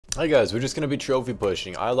Hi guys, we're just going to be trophy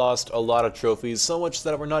pushing. I lost a lot of trophies, so much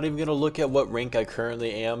that we're not even going to look at what rank I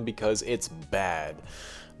currently am because it's bad.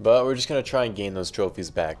 But we're just going to try and gain those trophies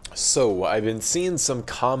back. So, I've been seeing some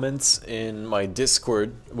comments in my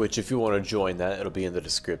Discord, which if you want to join that, it'll be in the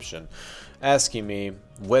description, asking me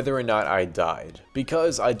whether or not I died.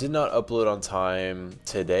 Because I did not upload on time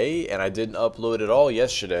today, and I didn't upload at all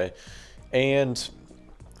yesterday. And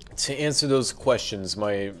to answer those questions,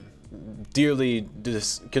 my dearly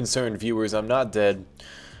concerned viewers, I'm not dead.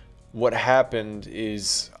 What happened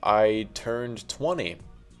is I turned 20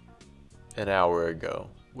 an hour ago,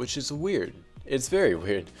 which is weird. It's very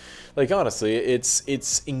weird. Like, honestly,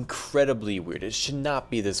 it's incredibly weird. It should not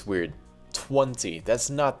be this weird. 20, that's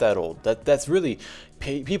not that old. That's really,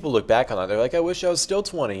 people look back on that, they're like, I wish I was still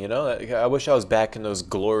 20, you know? I wish I was back in those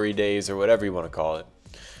glory days or whatever you want to call it.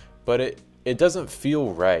 But it doesn't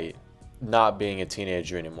feel right not being a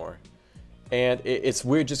teenager anymore. And it's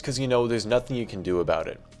weird just because, you know, there's nothing you can do about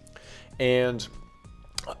it. And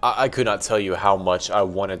I could not tell you how much I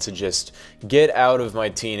wanted to just get out of my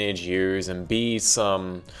teenage years and be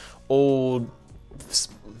some old,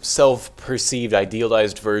 self-perceived,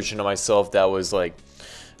 idealized version of myself that was like,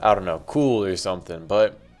 I don't know, cool or something.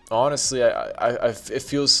 But honestly, it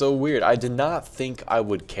feels so weird. I did not think I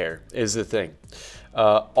would care, is the thing.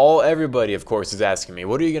 Everybody, of course, is asking me,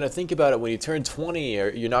 what are you going to think about it when you turn 20, or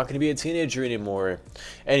you're not going to be a teenager anymore?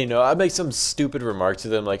 And, you know, I make some stupid remark to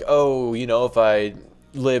them like, oh, you know, if I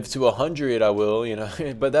live to 100, I will, you know,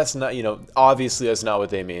 but that's not, you know, obviously that's not what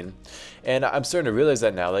they mean. And I'm starting to realize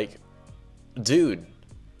that now, like, dude,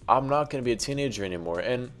 I'm not going to be a teenager anymore.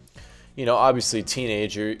 And, you know, obviously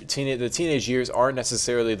the teenage years aren't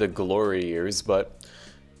necessarily the glory years, but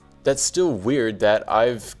that's still weird that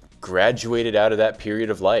I've graduated out of that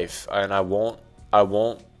period of life, and I won't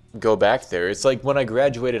go back there. It's like when I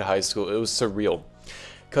graduated high school, it was surreal,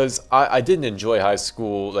 because I didn't enjoy high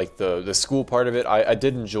school, like the school part of it. I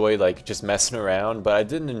did enjoy like just messing around, but I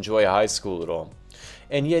didn't enjoy high school at all.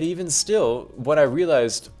 And yet even still, when I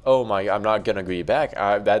realized, oh my, I'm not gonna be back,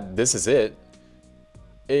 this is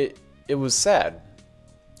it was sad.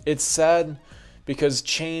 It's sad because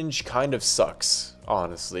change kind of sucks.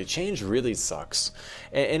 Honestly, change really sucks,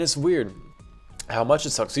 and it's weird how much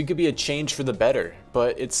it sucks. You could be a change for the better,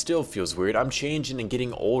 but it still feels weird. I'm changing and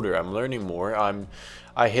getting older. I'm learning more.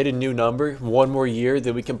 I hit a new number. One more year,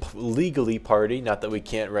 then we can legally party. Not that we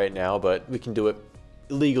can't right now, but we can do it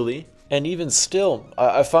legally. And even still,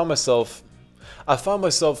 I found myself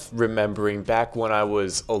remembering back when I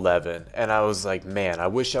was 11, and I was like, man, I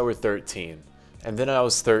wish I were 13. And then I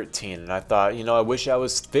was 13, and I thought, you know, I wish I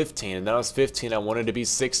was 15. And then I was 15, I wanted to be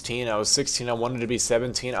 16. I was 16, I wanted to be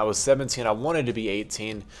 17. I was 17, I wanted to be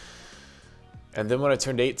 18. And then when I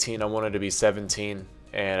turned 18, I wanted to be 17.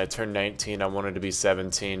 And I turned 19, I wanted to be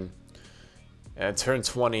 17. And I turned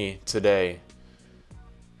 20 today.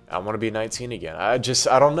 I want to be 19 again. I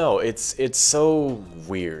don't know. It's so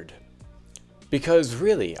weird. Because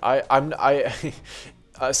really,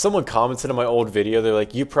 someone commented on my old video, they're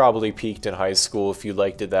like, you probably peaked in high school if you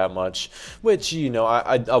liked it that much, which, you know,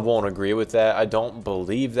 I won't agree with that. I don't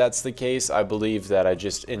believe that's the case. I believe that I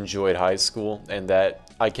just enjoyed high school and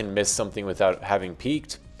that I can miss something without having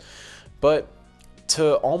peaked. But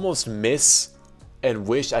to almost miss and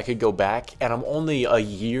wish I could go back, and I'm only a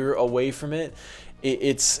year away from it,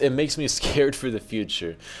 it makes me scared for the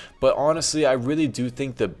future. But honestly, I really do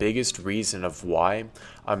think the biggest reason of why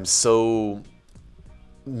I'm so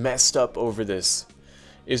messed up over this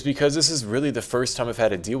is because this is really the first time I've had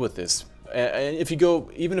to deal with this. And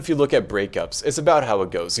even if you look at breakups, it's about how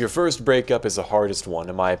it goes. Your first breakup is the hardest one,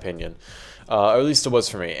 in my opinion, or at least it was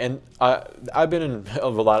for me. And I've been in a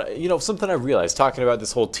lot of, you know, something I realized talking about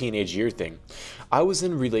this whole teenage year thing. I was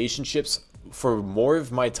in relationships for more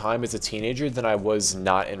of my time as a teenager than I was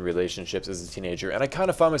not in relationships as a teenager. And I kind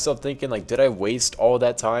of found myself thinking, like, did I waste all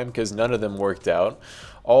that time? Because none of them worked out.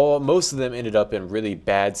 Most of them ended up in really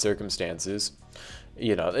bad circumstances.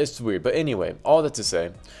 You know, it's weird. But anyway, all that to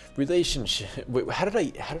say, relationship. Wait, how did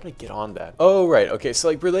I get on that? Oh, right. Okay, so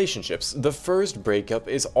like relationships. The first breakup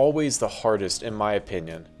is always the hardest, in my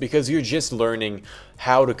opinion, because you're just learning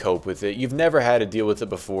how to cope with it. You've never had to deal with it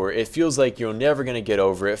before. It feels like you're never gonna get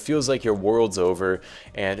over it. It feels like your world's over,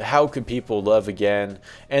 and how could people love again?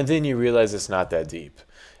 And then you realize it's not that deep.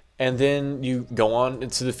 And then you go on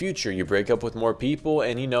into the future. You break up with more people,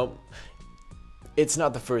 and you know, it's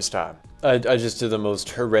not the first time. I just did the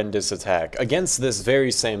most horrendous attack against this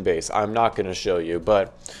very same base. I'm not going to show you,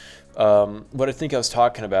 but what I think I was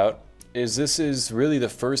talking about is this is really the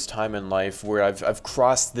first time in life where I've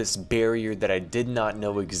crossed this barrier that I did not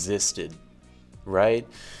know existed, right?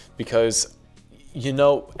 Because you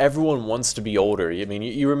know, everyone wants to be older. I mean,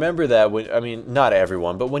 you remember that when, I mean, not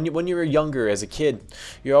everyone, but when you were younger as a kid,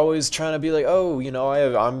 you're always trying to be like, oh, you know,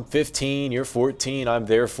 I'm 15, you're 14, I'm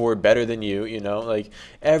therefore better than you, you know? Like,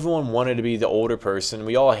 everyone wanted to be the older person.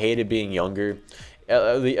 We all hated being younger.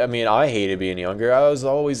 I mean, I hated being younger. I was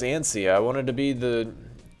always antsy. I wanted to be the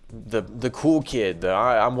cool kid.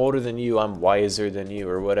 I'm older than you, I'm wiser than you,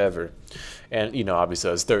 or whatever. And, you know, obviously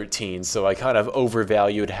I was 13, so I kind of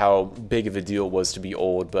overvalued how big of a deal it was to be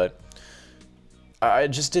old, but I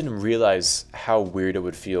just didn't realize how weird it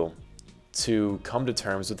would feel to come to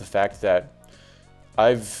terms with the fact that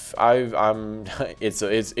it's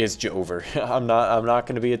over. I'm not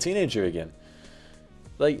going to be a teenager again.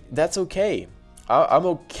 Like, that's okay. I'm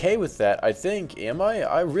okay with that, I think. Am I?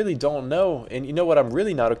 I really don't know. And you know what I'm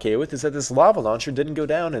really not okay with is that this lava launcher didn't go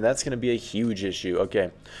down, and that's going to be a huge issue.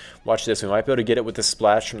 Okay, watch this. We might be able to get it with the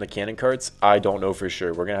splash from the cannon carts. I don't know for sure.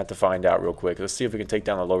 We're going to have to find out real quick. Let's see if we can take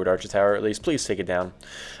down the lowered archer tower at least. Please take it down.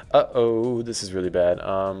 Uh-oh, this is really bad.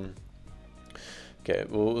 Okay,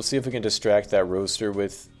 well, we'll see if we can distract that roaster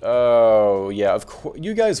with... Oh, yeah, of course.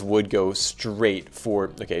 You guys would go straight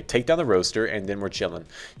for... Okay, take down the roaster, and then we're chilling.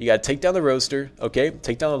 You gotta take down the roaster, okay?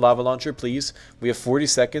 Take down the lava launcher, please. We have 40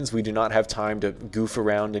 seconds. We do not have time to goof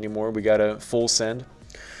around anymore. We gotta full send.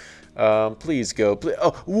 Please go.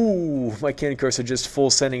 Oh, ooh, my cannon carts are just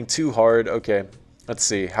full sending too hard. Okay, let's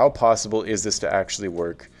see. How possible is this to actually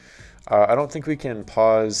work? I don't think we can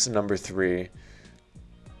pause number 3.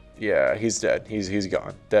 Yeah, he's dead. He's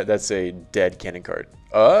gone. That's a dead cannon cart.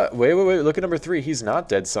 Wait. Look at number 3. He's not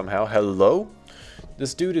dead somehow. Hello?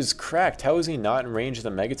 This dude is cracked. How is he not in range of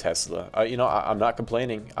the Mega Tesla? You know, I'm not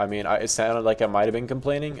complaining. I mean, it sounded like I might have been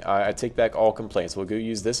complaining. I take back all complaints. We'll go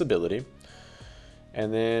use this ability.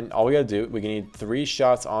 And then all we gotta do, we need 3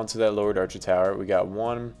 shots onto that lowered archer tower. We got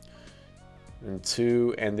 1 and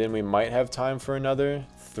 2, and then we might have time for another.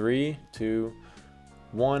 3, 2,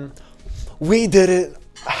 1. We did it!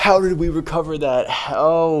 How did we recover that?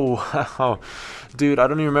 Oh, dude, I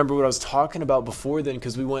don't even remember what I was talking about before then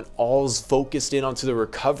because we went all focused in onto the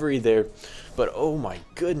recovery there. But oh my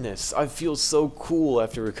goodness, I feel so cool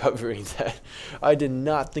after recovering that. I did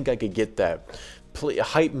not think I could get that. Please,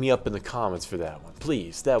 hype me up in the comments for that one,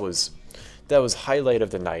 please. That was highlight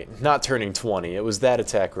of the night. Not turning 20. It was that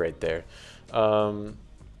attack right there. Oh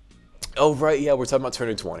right, yeah, we're talking about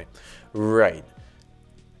turning 20. Right.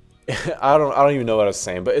 I don't even know what I was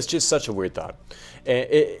saying, but it's just such a weird thought. And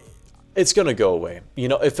it's gonna go away. You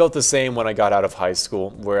know, it felt the same when I got out of high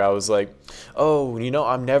school, where I was like, oh, you know,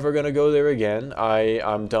 I'm never gonna go there again.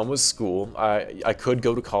 I'm done with school. I could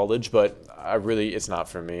go to college, but it's not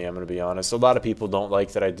for me. I'm gonna be honest. A lot of people don't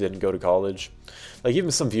like that I didn't go to college. Like, even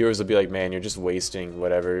some viewers will be like, man, you're just wasting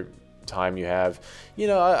whatever time you have. You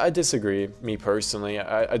know, I disagree. Me personally,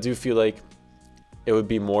 I do feel like it would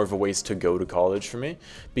be more of a waste to go to college for me,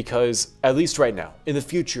 because at least right now, in the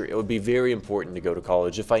future, it would be very important to go to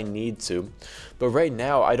college if I need to. But right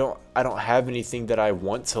now, I don't have anything that I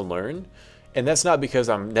want to learn, and that's not because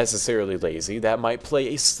I'm necessarily lazy. That might play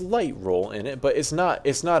a slight role in it, but it's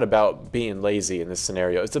not about being lazy in this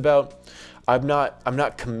scenario. It's about I'm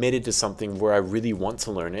not committed to something where I really want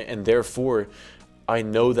to learn it, and therefore I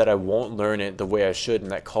know that I won't learn it the way I should,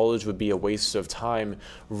 and that college would be a waste of time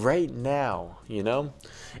right now, you know?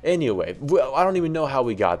 Anyway, well, I don't even know how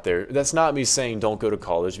we got there. That's not me saying don't go to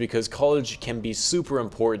college, because college can be super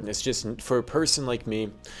important. It's just, for a person like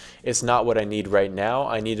me, it's not what I need right now.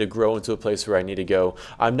 I need to grow into a place where I need to go.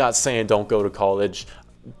 I'm not saying don't go to college.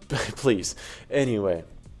 Please. Anyway,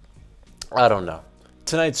 I don't know.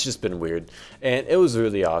 Tonight's just been weird, and it was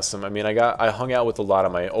really awesome. I mean, I hung out with a lot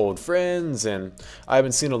of my old friends, and I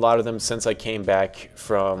haven't seen a lot of them since I came back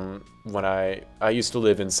from when I used to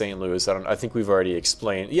live in St. Louis. I think we've already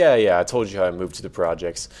explained. Yeah, I told you how I moved to the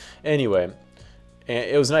projects. Anyway, and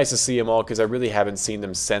it was nice to see them all, because I really haven't seen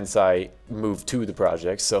them since I moved to the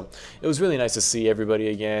projects. So it was really nice to see everybody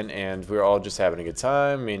again, and we were all just having a good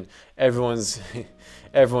time. I mean, everyone's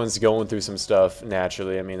going through some stuff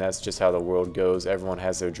naturally. I mean, that's just how the world goes. Everyone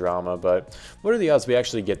has their drama. But what are the odds we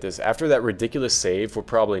actually get this? After that ridiculous save, we're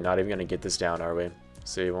probably not even going to get this down, are we?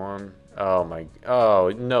 Save on.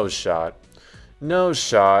 Oh, no shot. No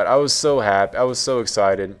shot. I was so happy. I was so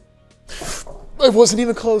excited. I wasn't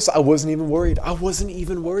even close. I wasn't even worried. I wasn't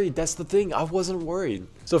even worried. That's the thing. I wasn't worried.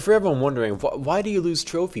 So for everyone wondering, why do you lose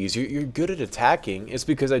trophies? You're good at attacking. It's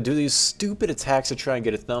because I do these stupid attacks to try and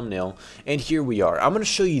get a thumbnail. And here we are. I'm going to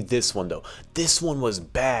show you this one, though. This one was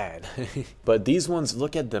bad. But these ones,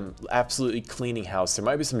 look at them. Absolutely cleaning house. There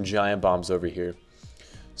might be some giant bombs over here.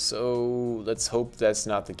 So let's hope that's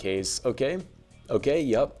not the case. Okay. Okay,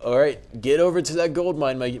 yep. All right, get over to that gold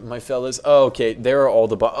mine, my fellas. Oh, okay, there are all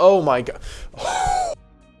the oh my god.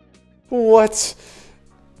 What?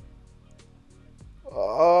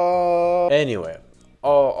 Anyway,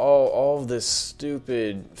 all this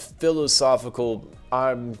stupid philosophical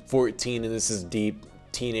I'm 14 and this is deep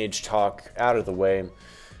teenage talk out of the way.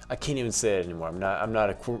 I can't even say it anymore. I'm not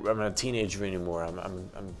a teenager anymore.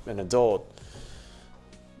 I'm an adult.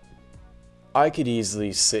 I could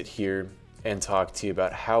easily sit here and talk to you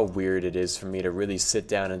about how weird it is for me to really sit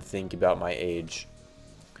down and think about my age.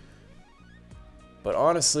 But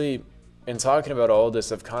honestly, in talking about all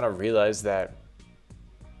this, I've kind of realized that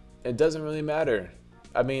it doesn't really matter.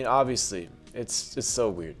 I mean, obviously, it's so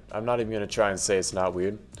weird. I'm not even going to try and say it's not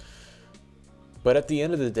weird. But at the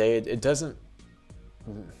end of the day, it doesn't...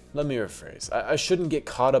 Let me rephrase. I shouldn't get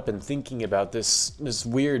caught up in thinking about this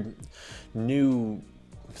weird new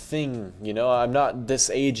thing, you know? I'm not this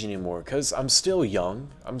age anymore, because I'm still young.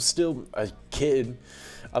 I'm still a kid.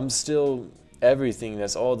 I'm still everything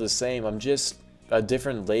that's all the same. I'm just a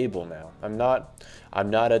different label now. I'm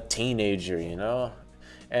not a teenager, you know?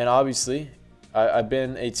 And obviously, I've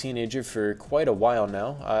been a teenager for quite a while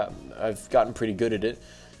now. I've gotten pretty good at it.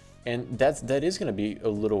 And that is going to be a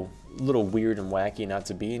little weird and wacky not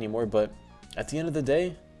to be anymore, but at the end of the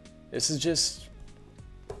day, this is just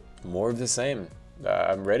more of the same.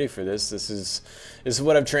 I'm ready for this. This is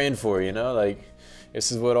what I've trained for, you know? Like,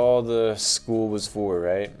 this is what all the school was for,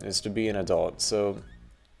 right? Is to be an adult. So,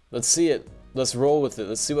 let's see it. Let's roll with it.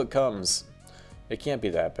 Let's see what comes. It can't be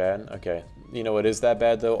that bad. Okay. You know what is that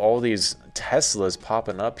bad, though? All these Teslas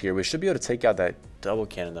popping up here. We should be able to take out that double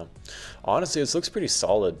cannon, though. Honestly, this looks pretty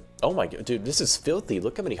solid. Oh my god, dude, this is filthy.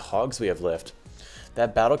 Look how many hogs we have left.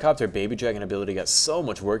 That battlecopter baby dragon ability got so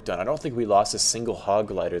much work done. I don't think we lost a single hog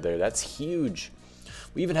glider there. That's huge.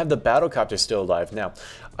 We even have the battlecopter still alive. Now,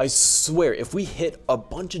 I swear, if we hit a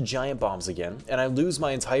bunch of giant bombs again, and I lose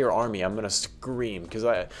my entire army, I'm gonna scream, because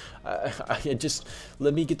I just,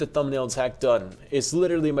 let me get the thumbnail attack done. It's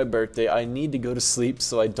literally my birthday. I need to go to sleep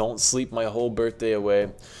so I don't sleep my whole birthday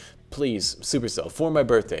away. Please, Supercell, for my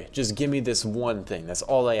birthday, just give me this one thing. That's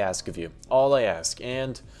all I ask of you. All I ask.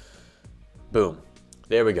 And boom.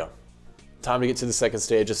 There we go. Time to get to the second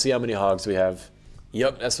stage. Let's see how many hogs we have.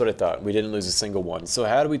 Yep, that's what I thought. We didn't lose a single one. So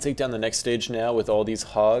how do we take down the next stage now with all these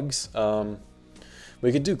hogs?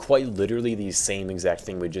 We could do quite literally the same exact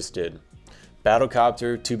thing we just did.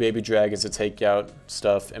 Battlecopter, 2 baby dragons to take out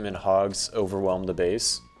stuff, and then hogs overwhelm the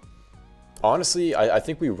base. Honestly, I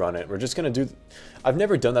think we run it. We're just going to do... I've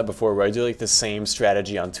never done that before where I do like the same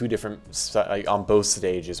strategy on on both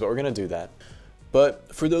stages, but we're going to do that.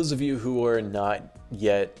 But for those of you who are not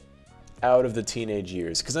yet out of the teenage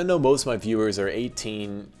years, because I know most of my viewers are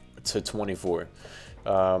 18 to 24.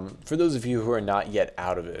 For those of you who are not yet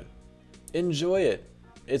out of it, enjoy it.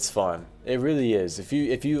 It's fun. It really is. If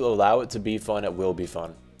you allow it to be fun, it will be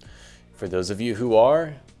fun. For those of you who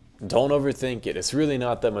are, don't overthink it. It's really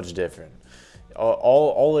not that much different.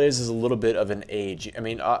 All it is a little bit of an age. I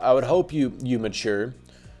mean, I would hope you mature,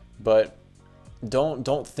 but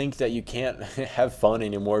don't think that you can't have fun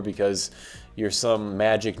anymore because you're some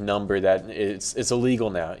magic number that it's illegal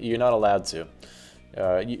now. You're not allowed to.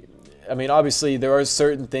 I mean, obviously, there are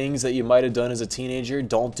certain things that you might have done as a teenager.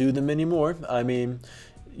 Don't do them anymore. I mean,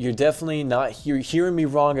 you're definitely not... You're hearing me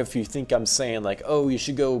wrong if you think I'm saying, like, oh, you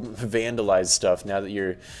should go vandalize stuff now that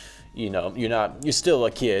you're... You know, you're still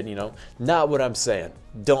a kid, you know. Not what I'm saying.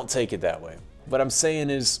 Don't take it that way. What I'm saying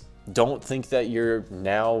is, don't think that you're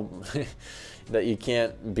now... that you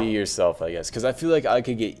can't be yourself, I guess. Because I feel like I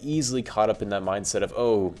could get easily caught up in that mindset of,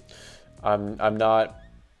 oh, I'm not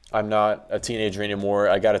a teenager anymore.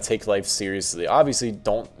 I gotta take life seriously. Obviously,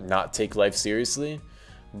 don't not take life seriously,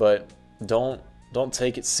 but don't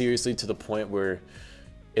take it seriously to the point where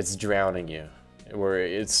it's drowning you, where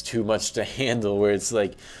it's too much to handle, where it's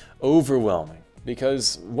like overwhelming.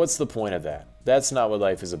 Because what's the point of that? That's not what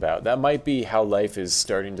life is about. That might be how life is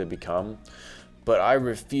starting to become, but I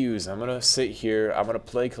refuse. I'm gonna sit here, I'm gonna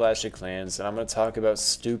play Clash of Clans, and I'm gonna talk about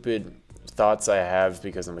stupid thoughts I have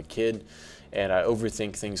because I'm a kid and I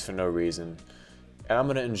overthink things for no reason. And I'm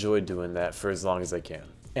gonna enjoy doing that for as long as I can.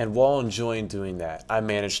 And while enjoying doing that, I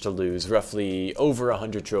managed to lose roughly over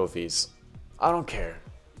 100 trophies. I don't care.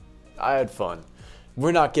 I had fun.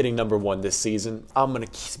 We're not getting #1 this season. I'm gonna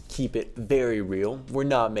keep it very real. We're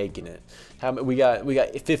not making it. We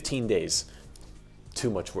got 15 days. Too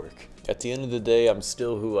much work. At the end of the day, I'm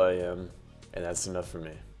still who I am, and that's enough for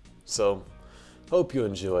me. So, hope you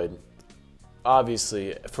enjoyed.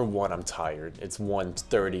 Obviously, for one, I'm tired. It's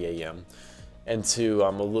 1:30 a.m. And two,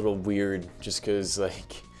 I'm a little weird just because,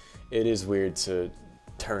 like, it is weird to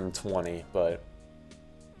turn 20, but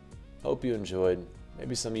Hope you enjoyed.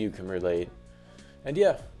 Maybe some of you can relate. And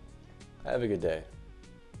yeah, have a good day.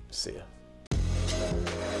 See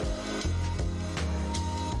ya.